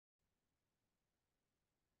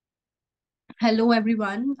Hello,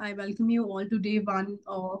 everyone. I welcome you all to day one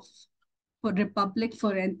of for Republic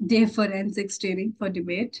Day Forensics training for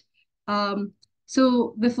debate. Um,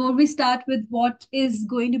 so before we start with what is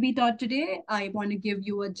going to be taught today, I want to give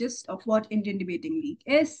you a gist of what Indian Debating League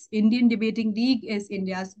is. Indian Debating League is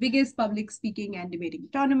India's biggest public speaking and debating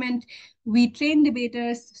tournament. We train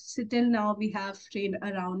debaters. So till now, we have trained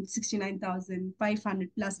around 69,500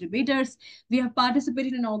 plus debaters. We have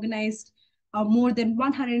participated and organized more than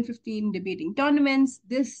 115 debating tournaments.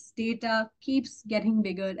 This data keeps getting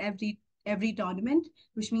bigger every tournament,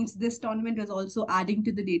 which means this tournament is also adding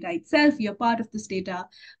to the data itself. You're part of this data,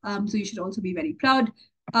 so you should also be very proud.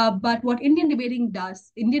 But what Indian Debating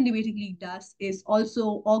League does, is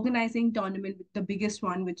also organizing tournament with the biggest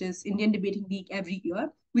one, which is Indian Debating League every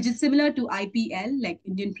year, which is similar to IPL, like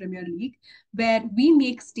Indian Premier League, where we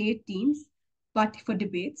make state teams, but for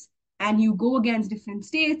debates, and you go against different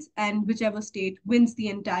states, and whichever state wins the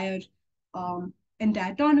entire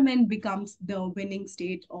tournament becomes the winning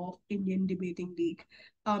state of Indian Debating League.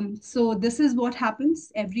 So this is what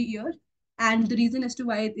happens every year. And the reason as to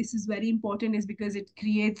why this is very important is because it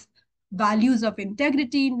creates values of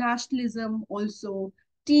integrity, nationalism, also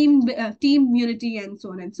team unity, and so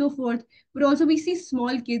on and so forth. But also we see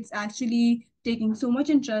small kids actually taking so much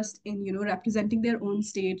interest in representing their own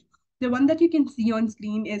state. The one that you can see on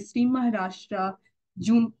screen is Team Maharashtra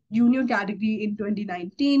Junior category in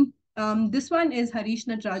 2019. This one is Harish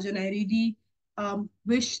Natarajan. I really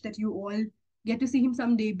wish that you all get to see him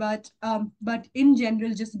someday. But in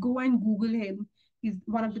general, just go and Google him. He's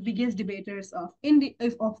one of the biggest debaters of India,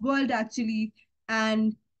 of world actually,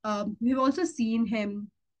 and we've also seen him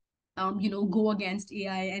go against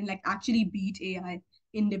AI and like actually beat AI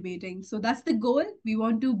in debating. So that's the goal. We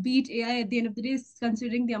want to beat AI at the end of the day,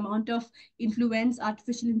 considering the amount of influence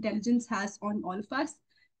artificial intelligence has on all of us.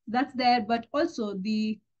 That's there, but also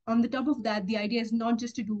the on the top of that, the idea is not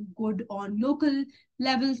just to do good on local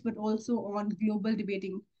levels, but also on global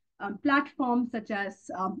debating platforms such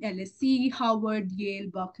as LSE, Harvard, Yale,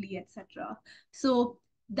 Berkeley, etc. So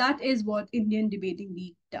that is what Indian Debating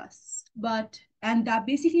League does. And that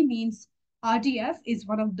basically means RDF is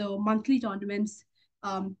one of the monthly tournaments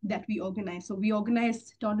that we organize. So we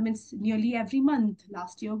organize tournaments nearly every month.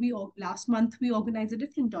 Last month we organized a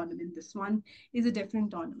different tournament. This one is a different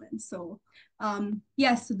tournament. So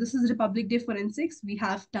yes, so this is Republic Day Forensics. We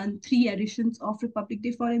have done 3 editions of Republic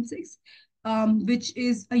Day Forensics, which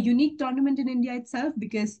is a unique tournament in India itself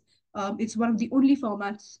because it's one of the only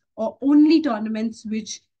formats or only tournaments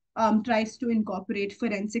which tries to incorporate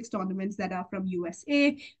forensics tournaments that are from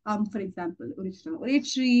USA. For example, Original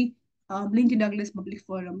Oratory, Lincoln Douglas Public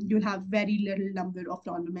Forum. You'll have very little number of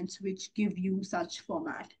tournaments which give you such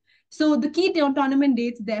format. So the key tournament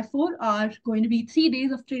dates, therefore, are going to be 3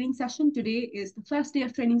 days of training session. Today is the first day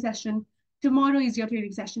of training session. Tomorrow is your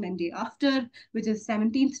training session, and day after, which is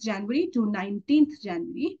 17th January to 19th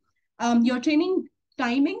January. Your training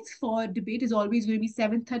timings for debate is always going to be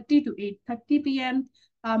 7:30 to 8:30 p.m.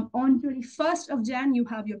 On 21st of Jan, you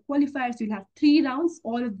have your qualifiers. You'll have 3 rounds.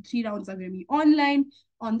 All of the 3 rounds are going to be online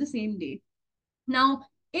on the same day. Now,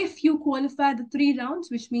 if you qualify the 3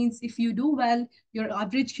 rounds, which means if you do well, your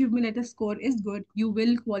average cumulative score is good, you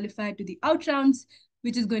will qualify to the out rounds,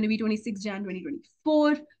 which is going to be 26 Jan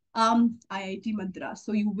 2024, IIT Madras.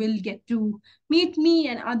 So you will get to meet me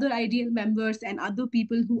and other ideal members and other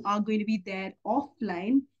people who are going to be there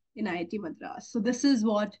offline in IIT Madras. So this is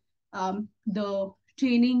what the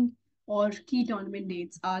training or key tournament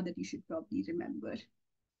dates are that you should probably remember.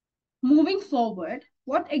 Moving forward,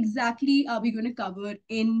 what exactly are we going to cover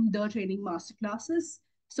in the training masterclasses?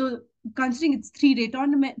 So, considering it's 3 day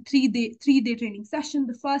tournament, 3 day training session,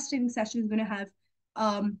 the first training session is going to have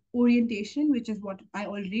orientation, which is what I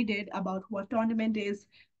already did about what tournament is,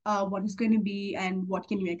 what is going to be, and what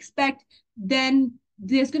can you expect. Then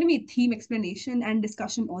there's going to be a theme explanation and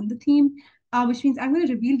discussion on the theme, which means I'm going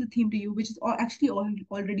to reveal the theme to you, which is actually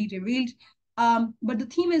already revealed. But the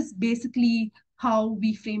theme is basically how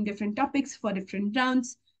we frame different topics for different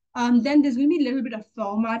rounds. Then there's going to be a little bit of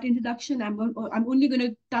format introduction. I'm only going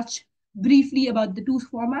to touch briefly about the 2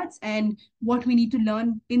 formats and what we need to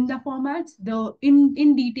learn in the formats. The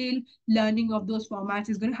in detail learning of those formats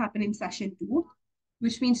is going to happen in session 2,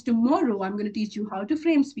 which means tomorrow I'm going to teach you how to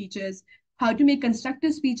frame speeches, how to make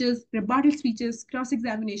constructive speeches, rebuttal speeches,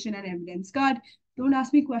 cross-examination, and evidence card. Don't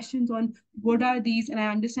ask me questions on what are these, and I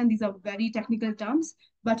understand these are very technical terms,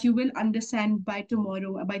 but you will understand by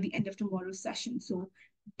tomorrow, by the end of tomorrow's session. So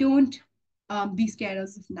don't be scared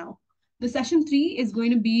as of now. The session 3 is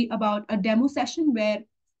going to be about a demo session where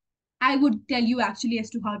I would tell you actually as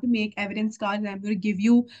to how to make evidence cards. And I'm going to give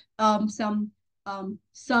you some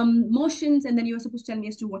some motions, and then you were supposed to tell me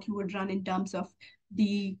as to what you would run in terms of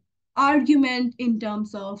the argument, in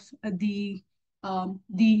terms of the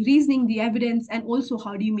reasoning, the evidence, and also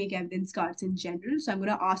how do you make evidence cards in general. So I'm going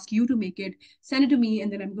to ask you to make it, send it to me,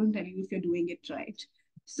 and then I'm going to tell you if you're doing it right.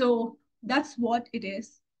 So that's what it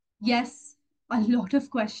is. Yes, a lot of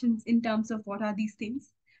questions in terms of what are these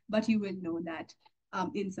things, but you will know that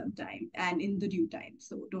in some time and in the due time.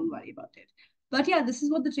 So don't worry about it. But yeah, this is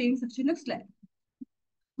what the training section looks like.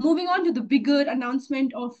 Moving on to the bigger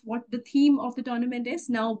announcement of what the theme of the tournament is.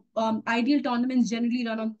 Now, ideal tournaments generally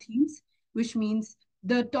run on themes, which means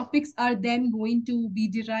the topics are then going to be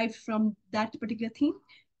derived from that particular theme,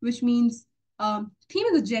 which means theme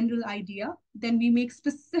is a general idea. Then we make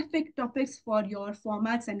specific topics for your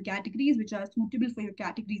formats and categories, which are suitable for your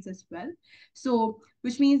categories as well. So,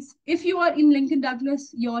 which means if you are in Lincoln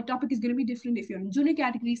Douglas, your topic is going to be different if you're in junior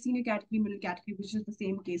category, senior category, middle category, which is the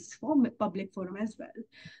same case for public forum as well.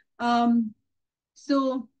 Um,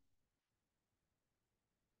 so,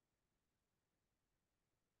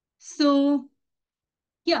 so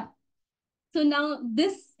yeah. So now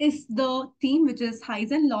this is the theme, which is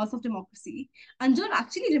highs and lows of democracy. Anjur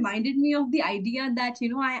actually reminded me of the idea that,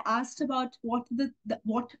 I asked about what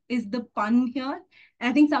is the pun here. And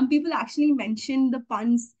I think some people actually mentioned the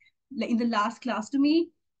puns in the last class to me.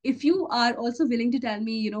 If you are also willing to tell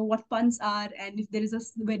me, what puns are, and if there is a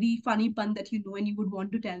very funny pun that you know and you would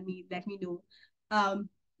want to tell me, let me know.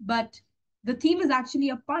 But the theme is actually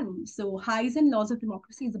a pun. So highs and lows of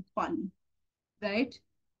democracy is a pun, right?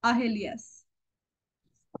 Ahil, yes.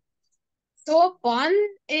 So a pun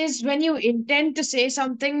is when you intend to say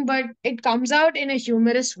something, but it comes out in a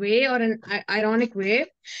humorous way or an ironic way.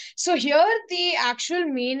 So here, the actual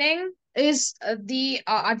meaning is the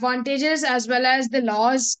advantages as well as the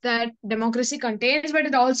laws that democracy contains, but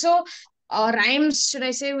it also rhymes, should I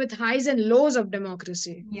say, with highs and lows of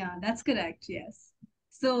democracy. Yeah, that's correct. Yes.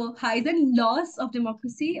 So highs and lows of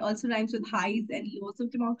democracy also rhymes with highs and lows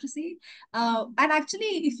of democracy. And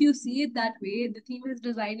actually, if you see it that way, the theme is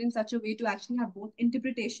designed in such a way to actually have both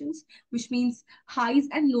interpretations, which means highs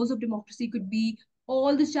and lows of democracy could be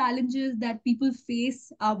all the challenges that people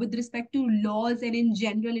face with respect to laws and in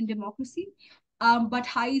general in democracy. But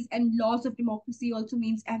highs and laws of democracy also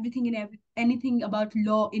means everything and anything about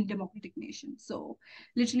law in democratic nations. So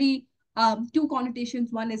literally two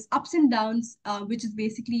connotations. One is ups and downs, which is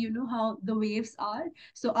basically, how the waves are.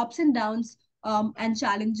 So ups and downs and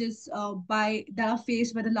challenges that are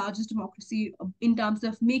faced by the largest democracy in terms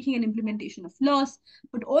of making an implementation of laws,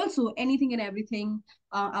 but also anything and everything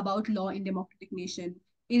about law in democratic nation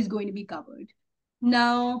is going to be covered.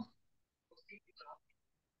 Now,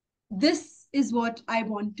 this is what I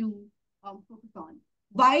want to focus on.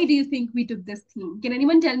 Why do you think we took this theme? Can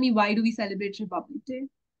anyone tell me why do we celebrate Republic Day?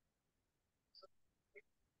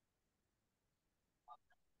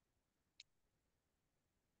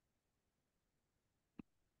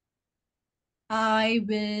 I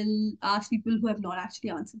will ask people who have not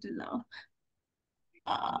actually answered till now.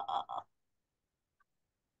 Uh,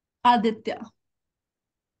 Aditya.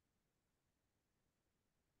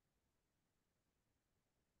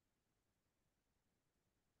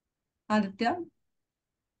 Aditya.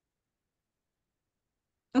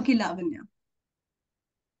 Okay, Lavanya.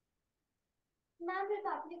 Ma'am,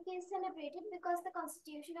 Republic is celebrated because the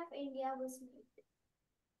Constitution of India was made.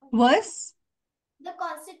 Was The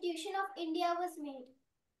Constitution of India was made.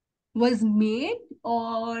 was made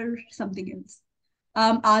or something else?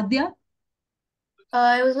 Adya.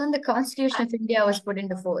 It was when the Constitution of India was put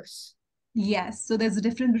into force. Yes. So there's a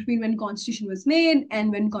difference between when Constitution was made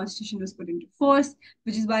and when Constitution was put into force,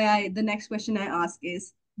 which is why the next question I ask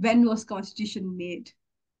is when was Constitution made?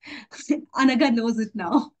 Anaga knows it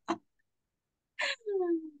now.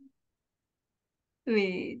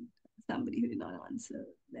 Wait, somebody who did not answer.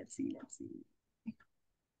 Let's see. Let's see.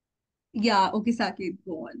 Yeah, okay, Saket,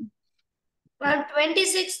 go on. Well,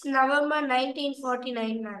 26th November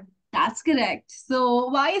 1949, ma'am. That's correct. So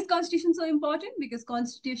why is Constitution so important? Because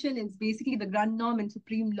Constitution is basically the grand norm and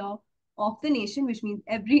supreme law of the nation, which means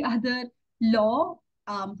every other law,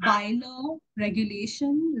 bylaw,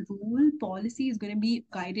 regulation, rule, policy is going to be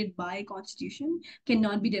guided by Constitution,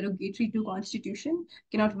 cannot be derogatory to Constitution,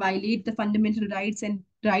 cannot violate the fundamental rights and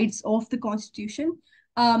rights of the Constitution,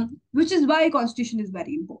 which is why Constitution is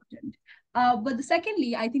very important. But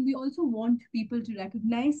secondly, I think we also want people to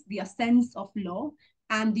recognize the sense of law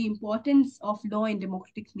and the importance of law in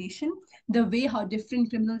democratic nation, the way how different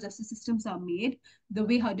criminal justice systems are made, the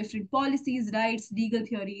way how different policies, rights, legal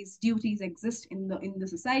theories, duties exist in the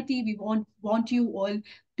society. We want you all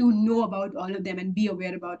to know about all of them and be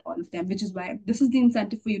aware about all of them, which is why this is the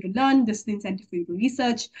incentive for you to learn. This is the incentive for you to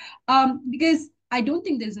research, because I don't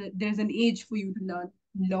think there's an age for you to learn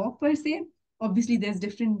law per se. Obviously, there's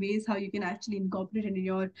different ways how you can actually incorporate it in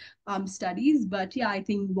your studies. But yeah, I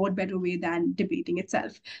think what better way than debating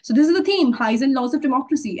itself. So this is the theme, highs and laws of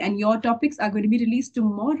democracy, and your topics are going to be released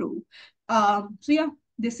tomorrow. So yeah,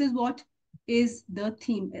 this is what is the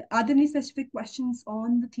theme. Are there any specific questions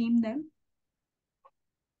on the theme then?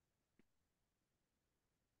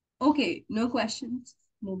 Okay, no questions.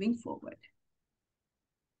 Moving forward.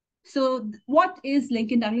 So what is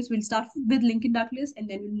Lincoln Douglas? We'll start with Lincoln Douglas and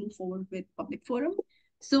then we'll move forward with public forum.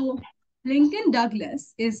 So Lincoln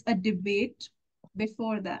Douglas is a debate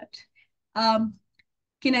before that.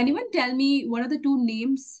 Can anyone tell me what are the two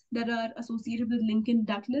names that are associated with Lincoln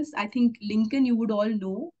Douglas? I think Lincoln you would all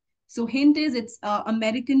know. So hint is it's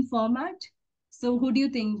American format. So who do you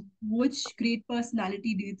think? Which great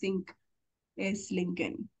personality do you think is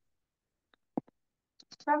Lincoln?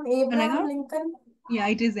 From Abraham Anaga? Lincoln. Yeah,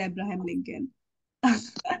 it is Abraham Lincoln.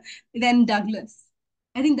 Then Douglas.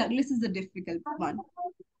 I think Douglas is the difficult one.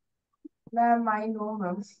 Ma'am, I know,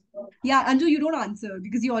 ma'am. Yeah, Anju, you don't answer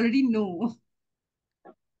because you already know.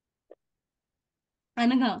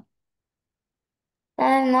 Anaga.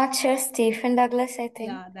 I'm not sure. Stephen Douglas, I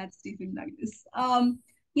think. Yeah, that's Stephen Douglas.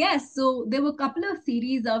 Yes, so there were a couple of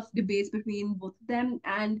series of debates between both of them,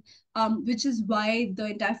 and which is why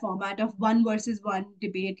the entire format of one versus one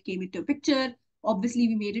debate came into picture. Obviously,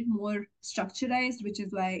 we made it more structurized, which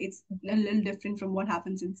is why it's a little different from what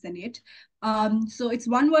happens in Senate. So it's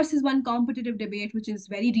one versus one competitive debate, which is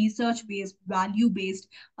very research-based, value-based.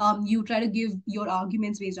 You try to give your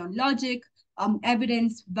arguments based on logic,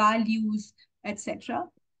 evidence, values, etc.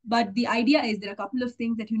 But the idea is there are a couple of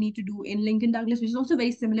things that you need to do in Lincoln Douglas, which is also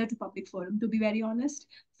very similar to public forum, to be very honest.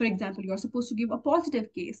 For example, you're supposed to give a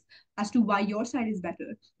positive case as to why your side is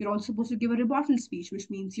better. You're also supposed to give a rebuttal speech, which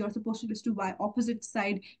means you're supposed to list to why opposite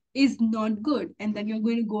side is not good. And then you're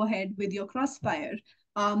going to go ahead with your crossfire,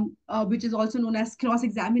 which is also known as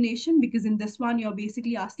cross-examination, because in this one, you're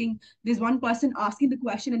basically asking, there's one person asking the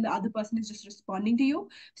question and the other person is just responding to you.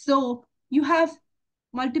 So you have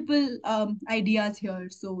multiple ideas here.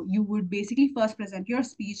 So you would basically first present your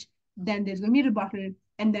speech, then there's going to be a rebuttal,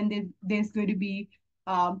 and then there's going to be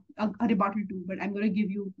a rebuttal too. But I'm going to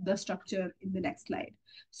give you the structure in the next slide.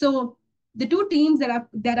 So the two teams that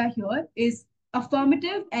are here is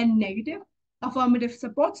affirmative and negative. Affirmative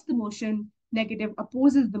supports the motion, negative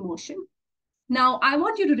opposes the motion. Now, I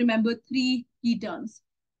want you to remember three key terms.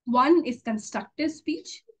 One is constructive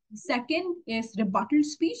speech, second is rebuttal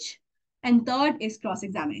speech, and third is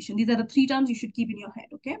cross-examination. These are the three terms you should keep in your head,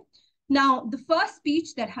 okay? Now, the first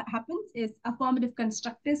speech that happens is affirmative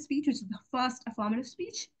constructive speech, which is the first affirmative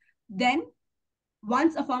speech. Then,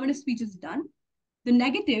 once affirmative speech is done, the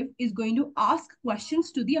negative is going to ask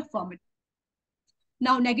questions to the affirmative.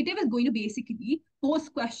 Now, negative is going to basically pose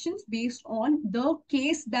questions based on the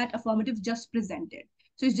case that affirmative just presented.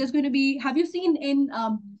 So it's just going to be, have you seen in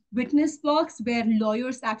witness works where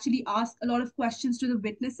lawyers actually ask a lot of questions to the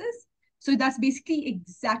witnesses? So that's basically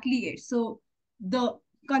exactly it. So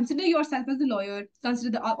consider yourself as the lawyer,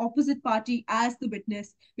 consider the opposite party as the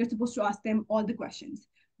witness. You're supposed to ask them all the questions.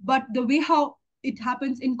 But the way how it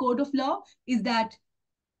happens in court of law is that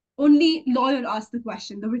only lawyer asks the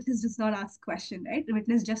question. The witness does not ask question, right? The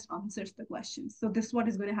witness just answers the questions. So this is what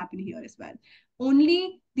is going to happen here as well.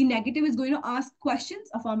 Only the negative is going to ask questions.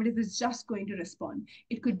 Affirmative is just going to respond.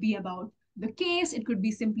 It could be about the case. It could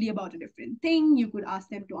be simply about a different thing. You could ask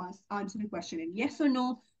them to answer the question in yes or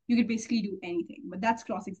no. You could basically do anything, but that's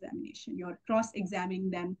cross-examination. You're cross-examining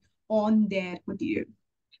them on their material.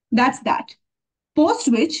 That's that. Post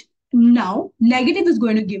which, now, negative is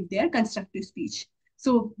going to give their constructive speech.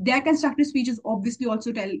 So their constructive speech is obviously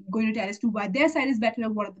also going to tell us to why their side is better,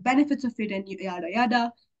 what are the benefits of it, and yada,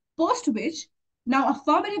 yada. Post which, now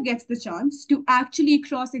affirmative gets the chance to actually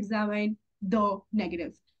cross-examine the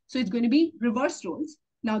negative. So it's going to be reverse roles.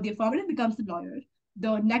 Now the affirmative becomes the lawyer,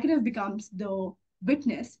 the negative becomes the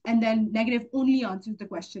witness, and then negative only answers the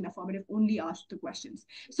question, affirmative only asks the questions.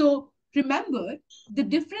 So remember, the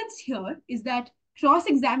difference here is that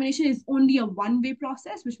cross-examination is only a one-way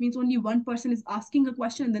process, which means only one person is asking a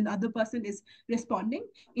question and then the other person is responding.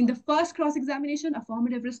 In the first cross-examination,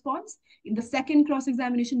 affirmative response. In the second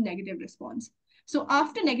cross-examination, negative response. So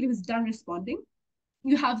after negative is done responding,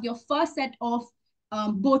 you have your first set of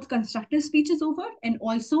both constructive speech is over and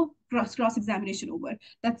also cross-examination over.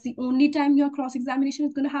 That's the only time your cross-examination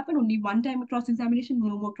is going to happen. Only one time a cross-examination,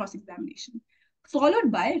 no more cross-examination.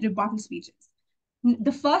 Followed by rebuttal speeches.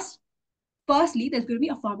 Firstly, there's going to be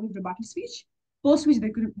affirmative rebuttal speech. Post which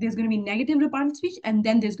there's going to be negative rebuttal speech, and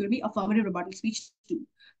then there's going to be affirmative rebuttal speech too.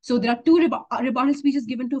 So there are two rebuttal speeches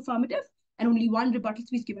given to affirmative and only one rebuttal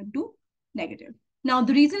speech given to negative. Now,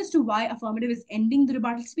 the reason as to why affirmative is ending the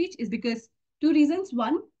rebuttal speech is because two reasons.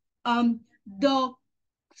 One, the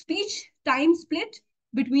speech time split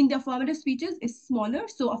between the affirmative speeches is smaller.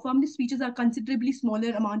 So affirmative speeches are considerably smaller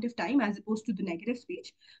amount of time as opposed to the negative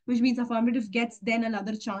speech, which means affirmative gets then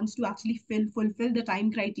another chance to actually fulfill the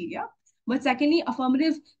time criteria. But secondly,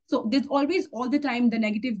 affirmative, so there's always all the time the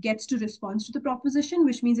negative gets to respond to the proposition,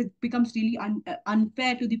 which means it becomes really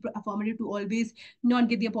unfair to the affirmative to always not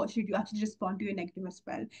get the opportunity to actually respond to a negative as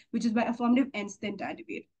well, which is why affirmative ends the entire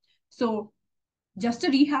debate. So just a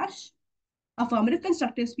rehash, affirmative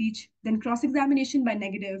constructive speech, then cross-examination by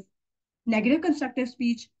negative, negative constructive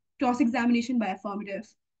speech, cross-examination by affirmative,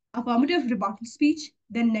 affirmative rebuttal speech,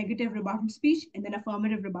 then negative rebuttal speech, and then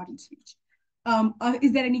affirmative rebuttal speech.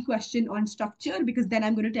 Is there any question on structure? Because then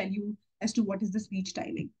I'm going to tell you as to what is the speech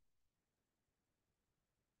timing.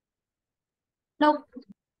 No.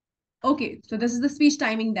 Okay, so this is the speech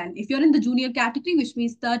timing then. If you're in the junior category, which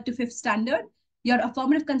means 3rd to 5th standard, your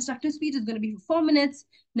affirmative constructive speech is going to be for 4 minutes.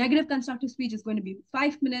 Negative constructive speech is going to be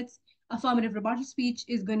 5 minutes. Affirmative rebuttal speech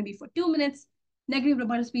is going to be for 2 minutes. Negative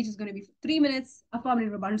rebuttal speech is going to be for 3 minutes.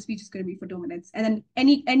 Affirmative rebuttal speech is going to be for 2 minutes. And then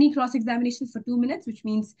any cross-examination for 2 minutes, which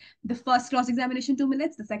means the first cross-examination 2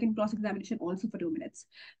 minutes, the second cross-examination also for 2 minutes.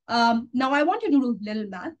 Now I want you to do a little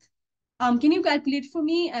math. Can you calculate for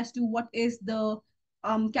me as to what is the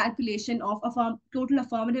calculation of total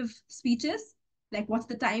affirmative speeches? Like what's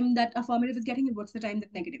the time that affirmative is getting and what's the time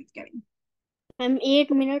that negative is getting?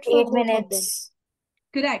 8 minutes for 8 both of them. minutes.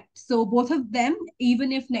 Correct. So both of them,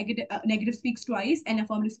 even if negative speaks twice and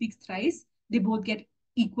affirmative speaks thrice, they both get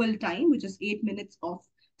equal time, which is 8 minutes of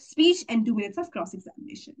speech and 2 minutes of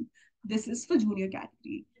cross-examination. This is for junior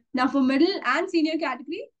category. Now for middle and senior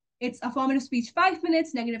category, it's affirmative speech 5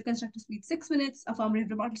 minutes, negative constructive speech 6 minutes, affirmative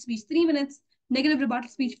rebuttal speech 3 minutes, negative rebuttal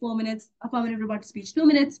speech 4 minutes, affirmative rebuttal speech 2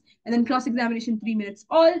 minutes, and then cross-examination 3 minutes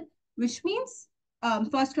all, which means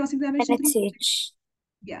first cross-examination 3 minutes. Each.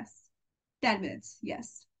 Yes. 10 minutes,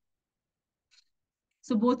 yes.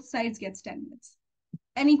 So both sides gets 10 minutes.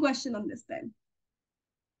 Any question on this then?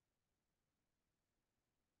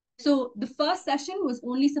 So the first session was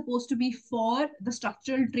only supposed to be for the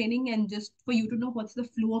structural training and just for you to know what's the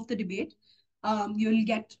flow of the debate. You'll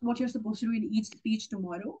get what you're supposed to do in each speech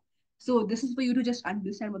tomorrow. So this is for you to just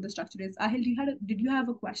understand what the structure is. Ahil, did you have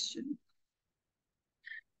a question?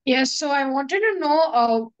 Yes, so I wanted to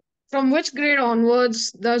know from which grade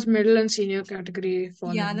onwards does middle and senior category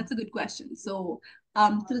fall Yeah, in? that's a good question. So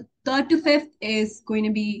 3rd to 5th is going to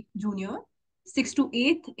be junior, 6th to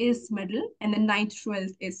 8th is middle, and then 9th to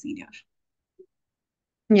 12th is senior.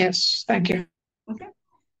 Yes, thank you. Okay.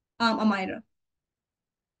 Amira.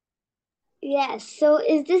 Yes, so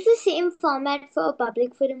is this the same format for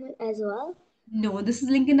public forum as well? No, this is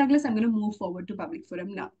Lincoln Douglas. I'm going to move forward to public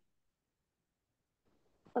forum now.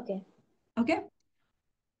 Okay. Okay.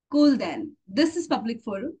 Cool then. This is public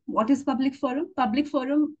forum. What is public forum? Public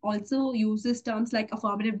forum also uses terms like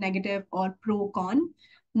affirmative, negative, or pro, con.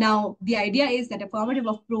 Now, the idea is that affirmative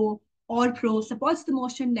of pro or pro supports the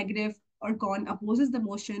motion, negative or con opposes the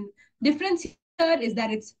motion. Difference here is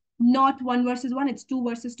that it's not 1 versus 1, it's 2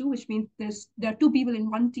 versus 2, which means there are 2 people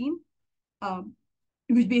in one team.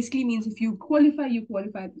 Which basically means if you qualify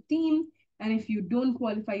the team. And if you don't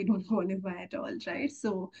qualify, you don't qualify at all, right?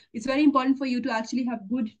 So it's very important for you to actually have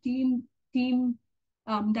good team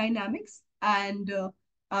dynamics and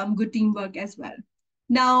good teamwork as well.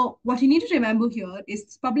 Now, what you need to remember here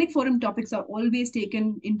is public forum topics are always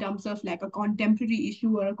taken in terms of like a contemporary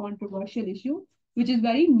issue or a controversial issue, which is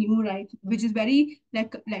very new, right? Which is very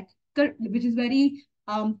which is very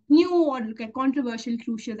new or like controversial,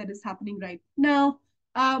 crucial that is happening right now.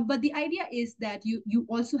 But the idea is that you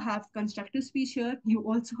also have constructive speech here. You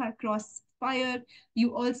also have crossfire.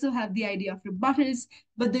 You also have the idea of rebuttals.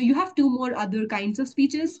 But you have 2 more other kinds of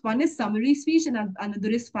speeches. One is summary speech and another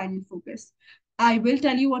is final focus. I will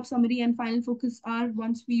tell you what summary and final focus are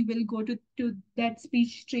once we will go to that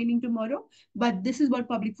speech training tomorrow. But this is what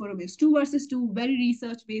public forum is. 2 versus 2, very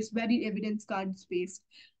research-based, very evidence cards-based.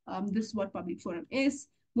 This is what public forum is.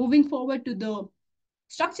 Moving forward to the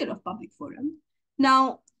structure of public forum.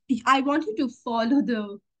 Now, I want you to follow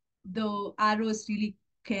the arrows really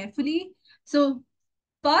carefully. So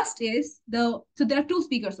First is so there are two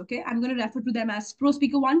speakers, okay? I'm going to refer to them as pro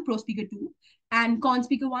speaker 1, pro speaker 2, and con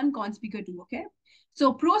speaker 1, con speaker 2, okay?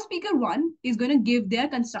 So pro speaker 1 is going to give their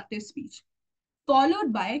constructive speech,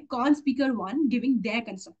 followed by con speaker 1 giving their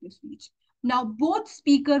constructive speech. Now, both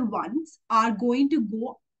speaker ones are going to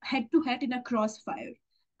go head to head in a crossfire.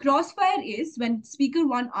 Crossfire is when speaker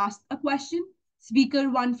 1 asks a question, speaker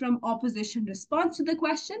 1 from opposition responds to the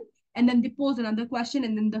question, and then they pose another question,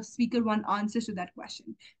 and then the speaker 1 answers to that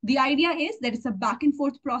question. The idea is that it's a back and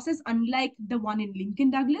forth process, unlike the one in Lincoln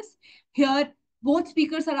Douglas. Here, both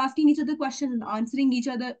speakers are asking each other questions and answering each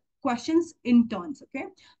other questions in turns, okay?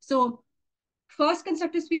 So first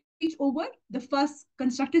constructive speech over, the first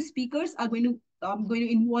constructive speakers are going to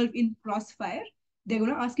involve in crossfire. They're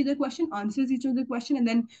going to ask you the question, answers each other question, and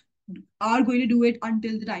then are going to do it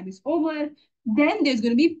until the time is over. Then there's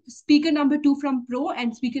going to be speaker number 2 from pro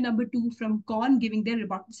and speaker number 2 from con giving their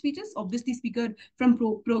rebuttal speeches. Obviously, speaker from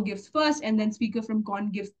pro gives first, and then speaker from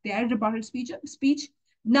con gives their rebuttal speech.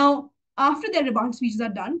 Now, after their rebuttal speeches are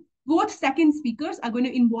done, both second speakers are going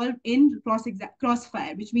to involve in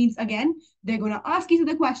crossfire, which means, again, they're going to ask each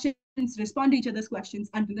other questions, respond to each other's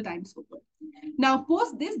questions until the time is over. Now,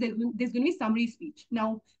 post this, there's going to be summary speech.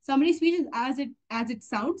 Now, summary speech is as it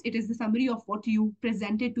sounds. It is the summary of what you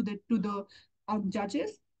presented to the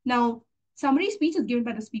judges. Now, summary speech is given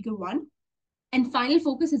by the speaker 1, and final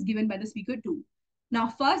focus is given by the speaker 2. Now,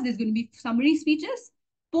 first, there's going to be summary speeches.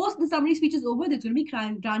 Post the summary speech is over, there's going to be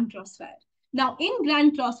grand crossfire. Now, in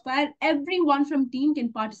grand crossfire, everyone from team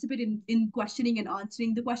can participate in questioning and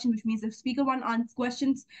answering the question, which means if speaker 1 answers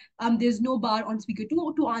questions, there's no bar on speaker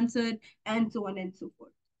 2 to answer, and so on and so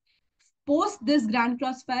forth. Post this grand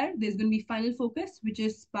crossfire, there's going to be final focus, which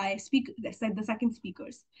is by the second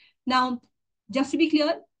speakers. Now, just to be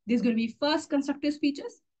clear, there's going to be first constructive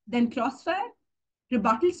speeches, then crossfire,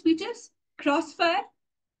 rebuttal speeches, crossfire,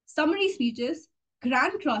 summary speeches,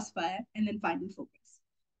 grand crossfire, and then final focus.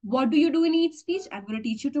 What do you do in each speech? I'm going to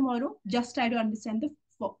teach you tomorrow. Just try to understand the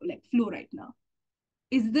flow right now.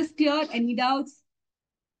 Is this clear? Any doubts?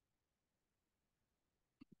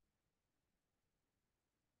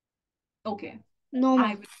 Okay. No,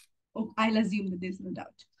 I'll assume that there's no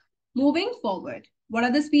doubt. Moving forward, what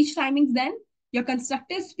are the speech timings then? Your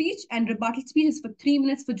constructive speech and rebuttal speech is for 3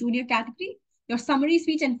 minutes for junior category. Your summary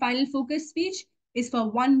speech and final focus speech is for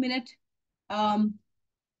 1 minute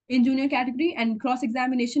in junior category, and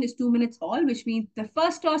cross-examination is 2 minutes all, which means the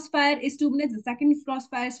first crossfire is 2 minutes, the second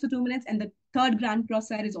crossfire is for 2 minutes, and the third grand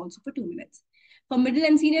crossfire is also for 2 minutes. For middle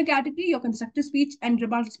and senior category, your constructive speech and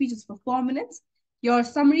rebuttal speech is for 4 minutes. Your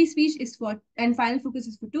summary speech is and final focus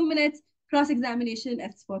is for 2 minutes. Cross-examination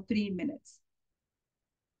is for 3 minutes.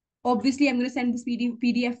 Obviously, I'm going to send this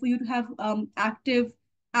PDF for you to have active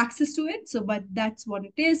access to it. So, but that's what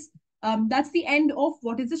it is. That's the end of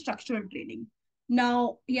what is the structural training.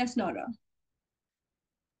 Now, yes, Nora.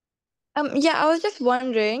 Yeah, I was just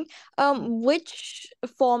wondering, which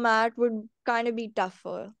format would kind of be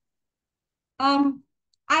tougher?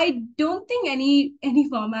 I don't think any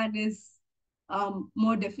format is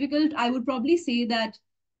more difficult. I would probably say that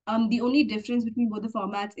the only difference between both the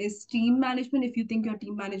formats is team management. If you think your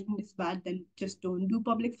team management is bad, then just don't do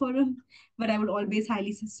public forum. But I would always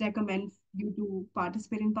highly recommend you to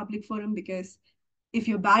participate in public forum, because if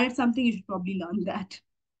you're bad at something, you should probably learn that.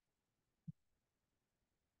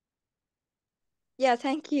 Yeah,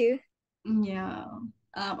 thank you. Yeah.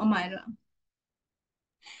 Amira.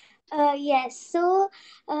 Yes. So,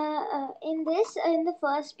 in the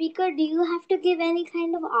first speaker, do you have to give any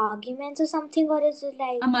kind of arguments or something, or is it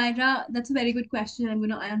like? Amira, that's a very good question. I'm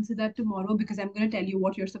going to answer that tomorrow, because I'm going to tell you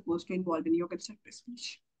what you're supposed to involve in your constructive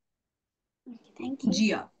speech. Okay, thank you.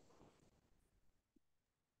 Gia.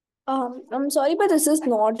 I'm sorry, but this is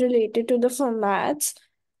not related to the formats.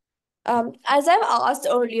 As I've asked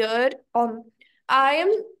earlier, I am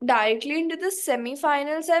directly into the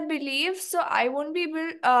semi-finals, I believe. So I won't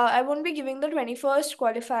be giving the 21st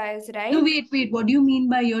qualifiers, right? No, wait. What do you mean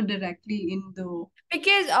by you're directly in the?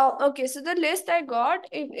 Because okay, so the list I got,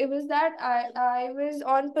 it was that I was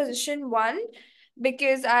on position 1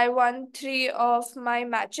 because I won 3 of my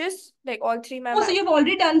matches, like all 3 my Oh, so matches. you've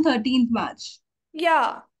already done 13th match.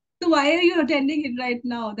 Yeah. So why are you attending it right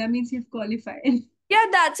now? That means you've qualified. Yeah,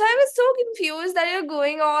 that's why I was so confused that you're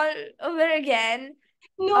going all over again.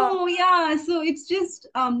 No, yeah. So it's just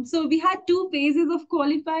so we had 2 phases of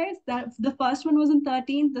qualifiers. That the first one was on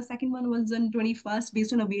 13th, the second one was on 21st,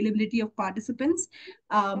 based on availability of participants.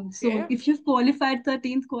 So Okay. if you've qualified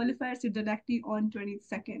 13th qualifiers, you're directly on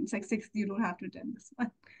 22nd. It's like 6th, you don't have to attend this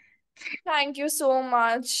one. Thank you so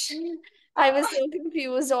much. I was so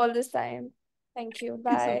confused all this time. Thank you. It's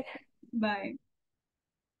Bye. okay. Bye.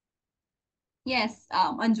 Yes,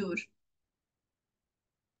 Anjur.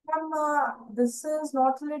 Ma'am, this is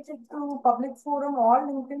not related to public forum or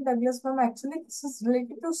LinkedIn, Douglas, ma'am. Actually, this is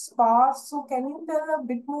related to SPAR. So, can you tell a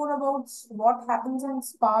bit more about what happens in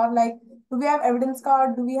SPAR? Like, do we have evidence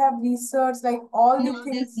card? Do we have research? Like, all No,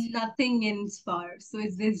 the there's things. nothing in SPAR. So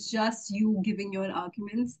it's just you giving your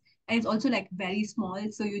arguments. And it's also like very small.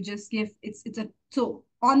 So you just give it's a so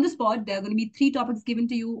on the spot, there are going to be three topics given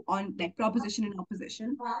to you on like proposition and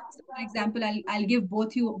opposition. So for example, I'll give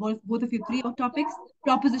both of you three topics.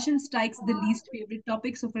 Proposition strikes the least favorite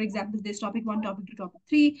topic. So for example, there's topic one, topic two, topic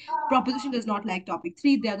three. Proposition does not like topic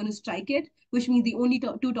three. They are going to strike it, which means the only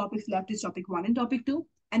two topics left is topic one and topic two.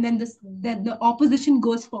 And then the opposition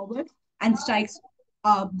goes forward and strikes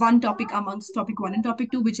one topic amongst topic one and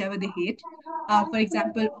topic two, whichever they hate. For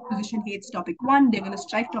example, opposition hates topic one, they're going to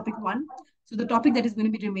strike topic one. So the topic that is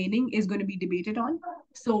going to be remaining is going to be debated on.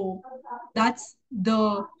 So that's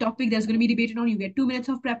the topic that's going to be debated on. You get 2 minutes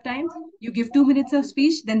of prep time, you give 2 minutes of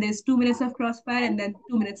speech, then there's 2 minutes of crossfire, and then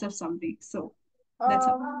 2 minutes of summary. So that's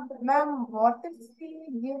how. Ma'am, what if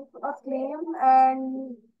we give a claim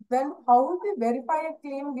and then how would we verify a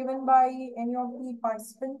claim given by any of the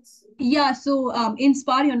participants? Yeah, so in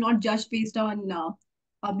SPAR, you're not judged based on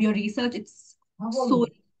your research, it's so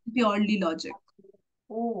purely logic.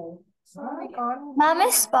 Oh, so we can't. Ma'am,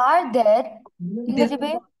 is SPAR there in the There's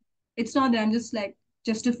debate? It's not that I'm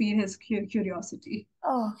just to feed his curiosity.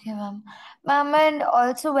 Oh, okay, ma'am. Ma'am, and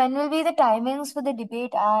also when will be the timings for the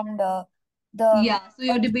debate and the Yeah, so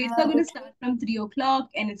your debates are going to bit? start from 3 o'clock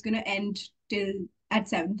and it's going to end till at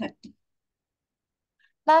 7:30.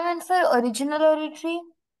 Ma'am, and for original oratory?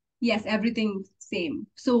 Yes, everything same.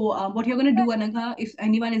 So what you're going to do, Anagha, if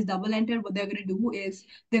anyone is double entered, what they're going to do is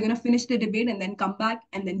they're going to finish the debate and then come back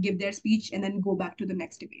and then give their speech and then go back to the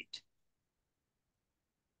next debate.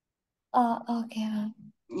 Okay, ma'am.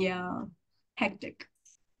 Yeah, hectic.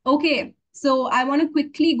 Okay, so I want to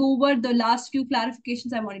quickly go over the last few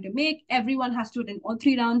clarifications I wanted to make. Everyone has to attend all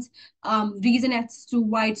 3 rounds. Reason as to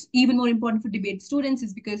why it's even more important for debate students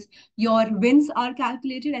is because your wins are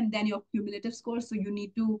calculated and then your cumulative scores. So you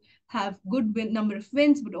need to have good number of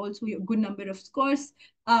wins, but also your good number of scores.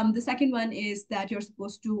 The second one is that you're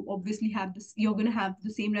supposed to obviously have this, you're going to have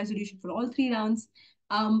the same resolution for all 3 rounds.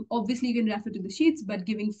 Obviously, you can refer to the sheets, but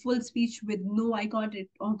giving full speech with no eye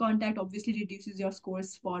contact obviously reduces your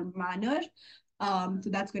scores for manner. So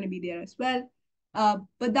that's going to be there as well.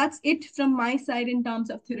 But that's it from my side in terms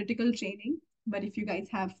of theoretical training. But if you guys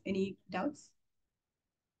have any doubts,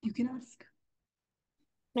 you can ask.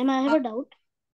 Ma'am, I have a doubt.